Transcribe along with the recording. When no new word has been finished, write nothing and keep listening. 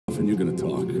and you're gonna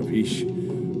talk. Capiche?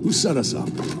 Who set us up?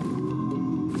 Hey,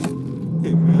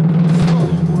 man, I'm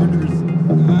following orders.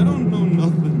 I don't know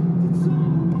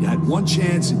nothing. You had one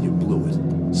chance and you blew it.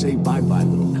 Say bye-bye,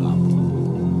 little cop.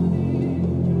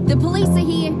 The police are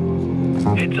here.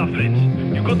 Heads up,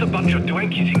 friends. You've got a bunch of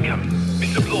dwankies incoming.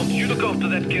 Mr. Blunt, you look after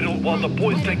that kiddo while the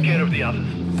boys take care of the others.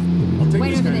 I'll take Wait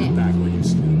this over guy in the there. back while you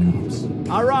steal the cops.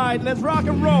 All right, let's rock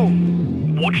and roll.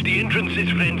 Watch the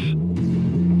entrances, friends.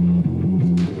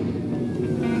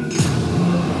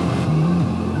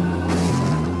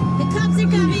 The cops are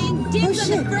coming.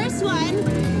 Dibs on the first one.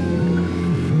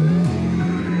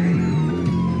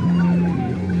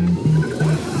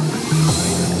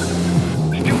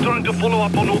 Still trying to follow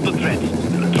up on all the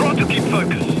threats. Try to keep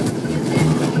focus.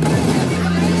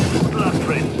 Good luck,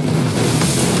 friends.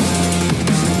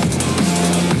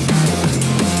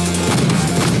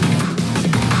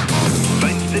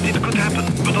 Friends said it could happen,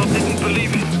 but I didn't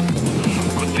believe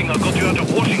it. Good thing I got you out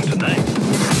of Washington, eh?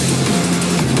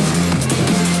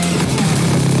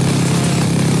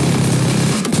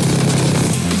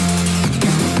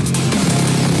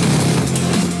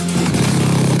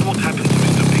 What happened to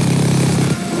Mr. Pink?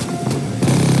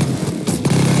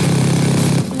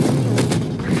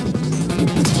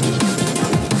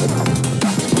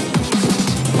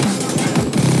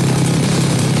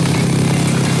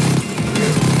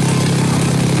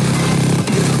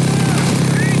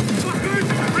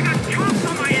 I got cops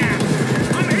on my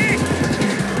ass! I'm hit!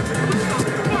 What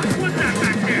the fuck was that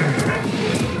back there?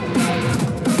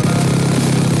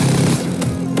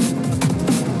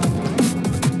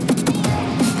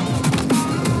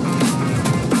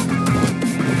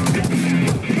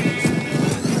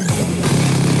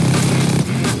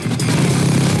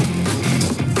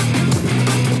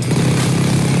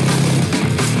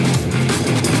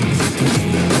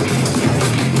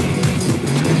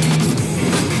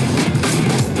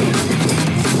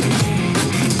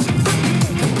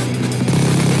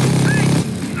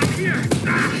 I'm here!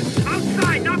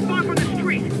 Outside, not far from the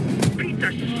street! Piece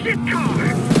of shit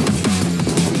car!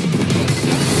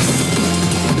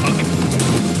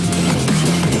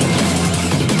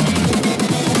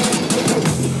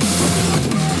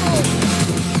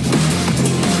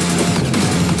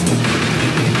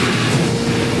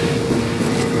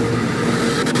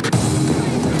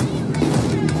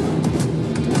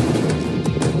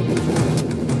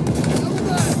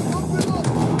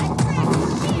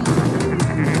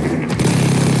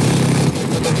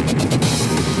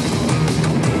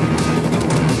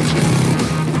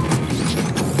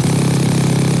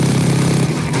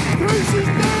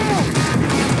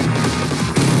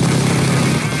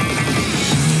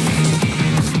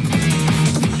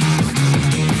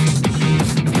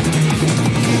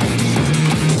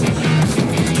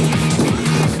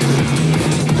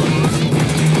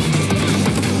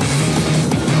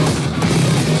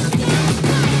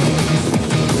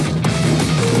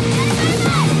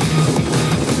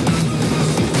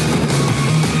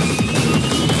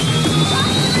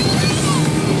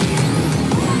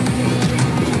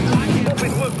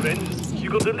 Good work, friends. You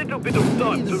got a little bit of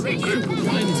time to regroup.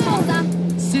 Tulsa.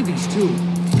 Civics, too.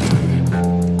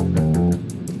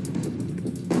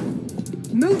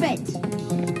 Move it.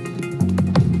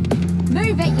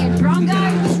 Move it, you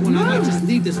drongo. This one, I might Move. just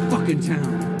leave this fucking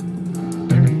town.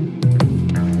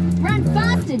 Run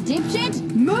faster, dipshit.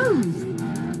 Move.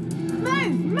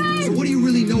 Move, move. So what do you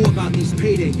really know about these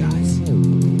payday guys?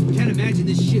 Can't imagine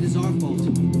this shit is our fault.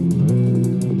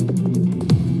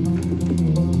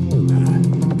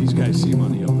 These guys seem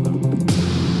on the up and up.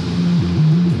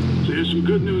 So here's some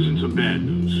good news and some bad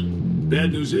news.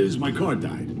 Bad news is my car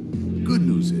died. Good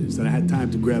news is that I had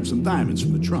time to grab some diamonds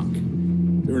from the trunk.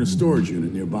 They're in a storage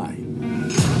unit nearby.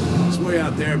 It's way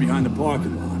out there behind the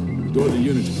parking lot. The door of the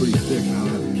unit's pretty thick and I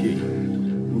don't have a key.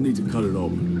 We'll need to cut it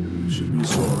open. Should be a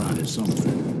saw around here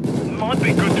somewhere. Might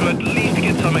be good to at least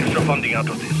get some extra funding out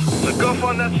of this. So go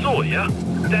find that saw, yeah?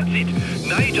 That's it.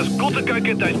 Now you just gotta go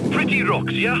get those pretty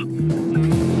rocks, yeah?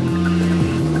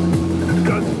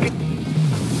 Go.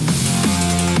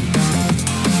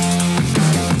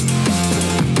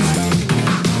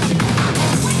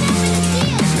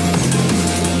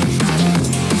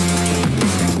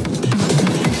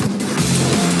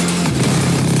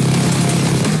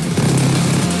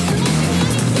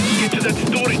 Get to that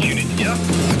storage unit, yeah?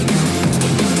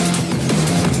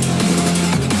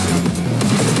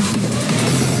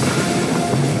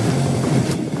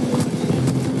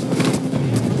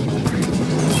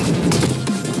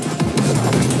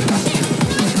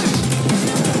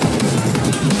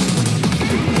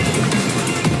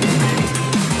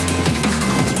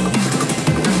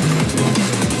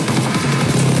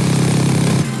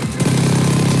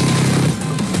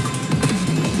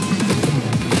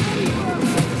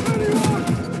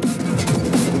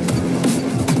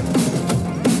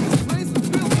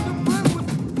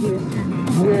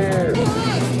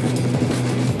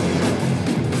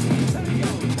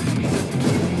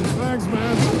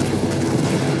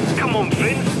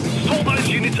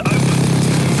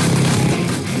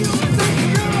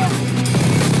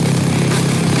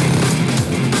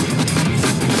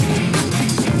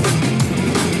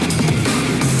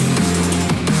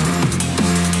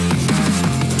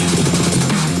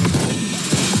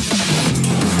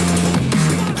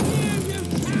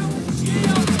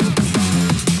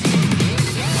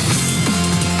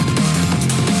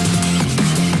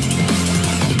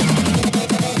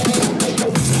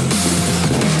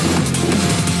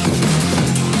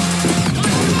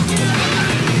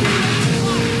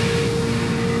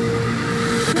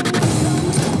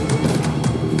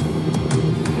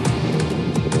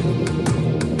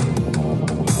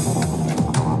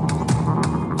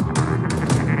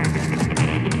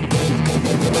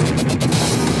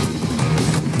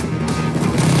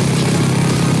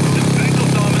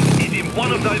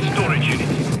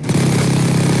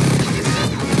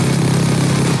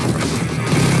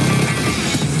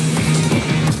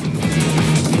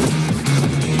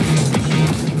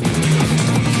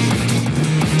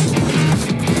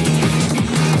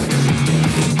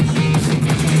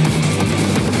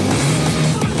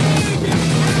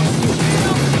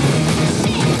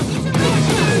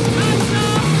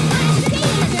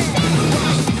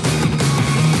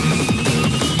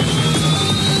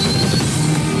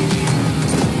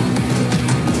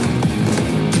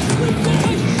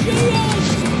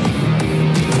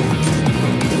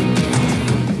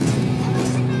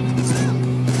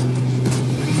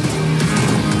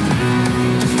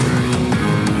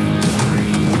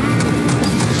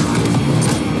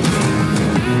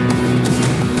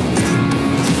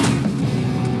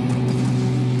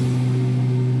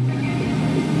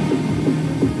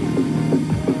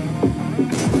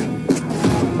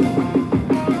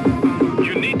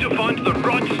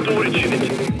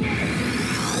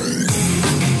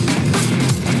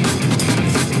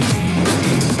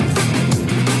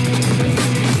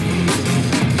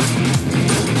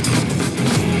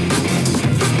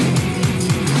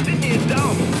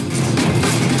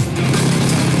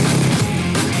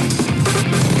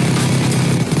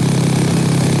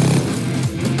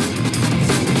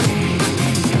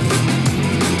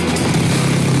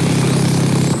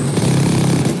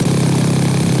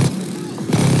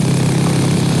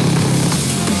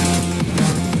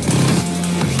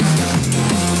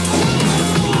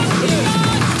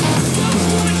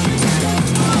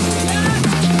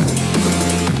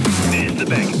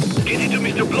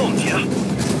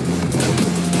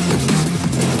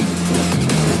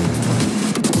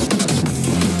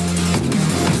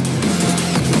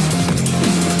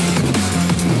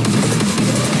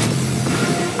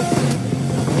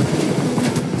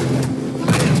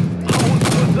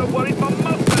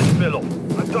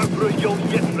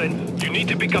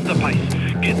 pace.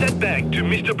 Get that bag to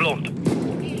Mr. Blonde.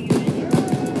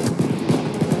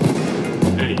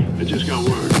 Hey, I just got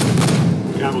word.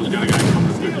 Camel's got a guy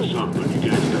coming to pick us up, but you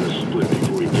guys gotta split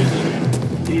before he gets there.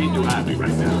 He ain't too happy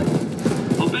right now.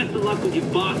 Well, best of luck with your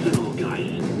boss and all,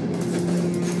 guys.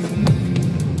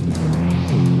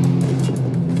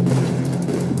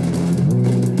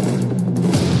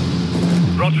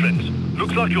 Right, friends.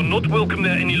 Looks like you're not welcome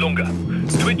there any longer.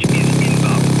 Twitch is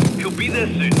inbound. He'll be there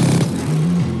soon.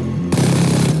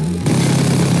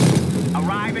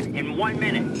 Arriving in 1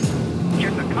 minute.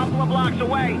 Just a couple of blocks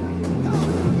away.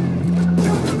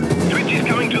 Twitch is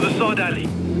coming to the side alley.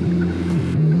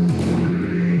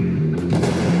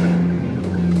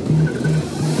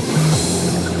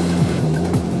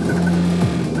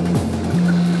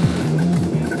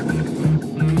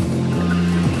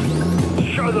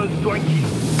 Show those doinkies.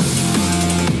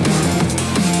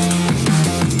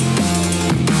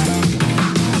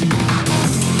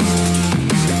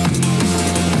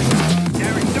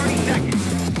 There in 30 seconds.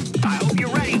 I hope you're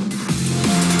ready.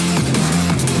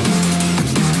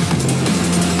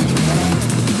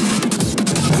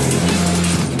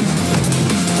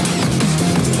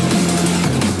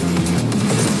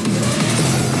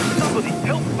 Somebody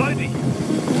help Bodie.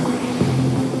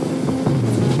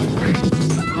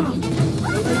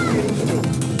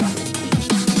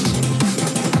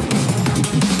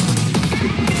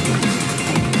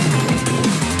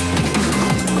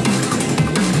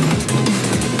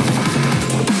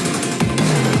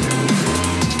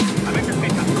 I'm in the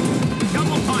pickup.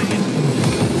 Double time it.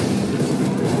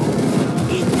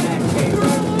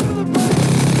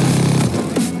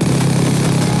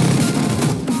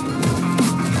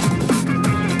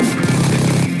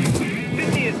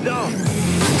 Sydney is down.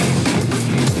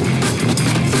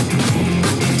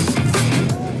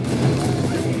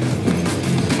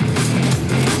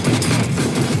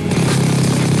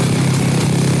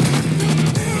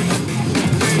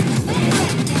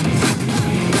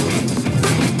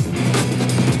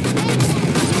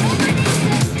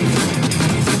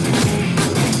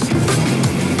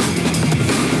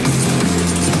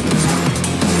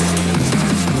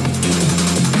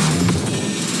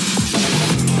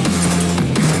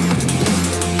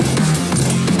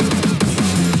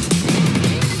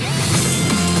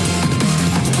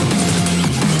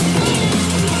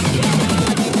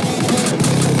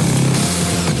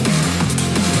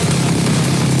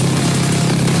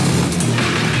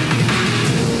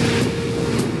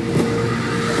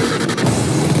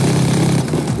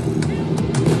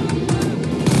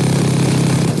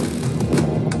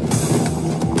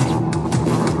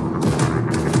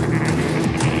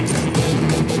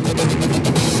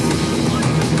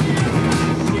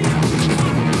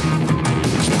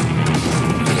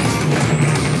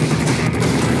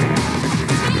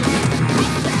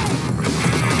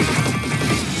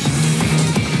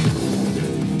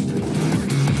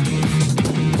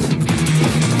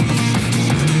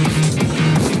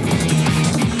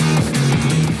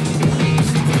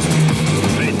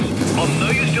 I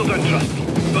know you still don't trust me,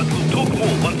 but we'll talk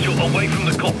more once you're away from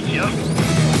the cops, yeah?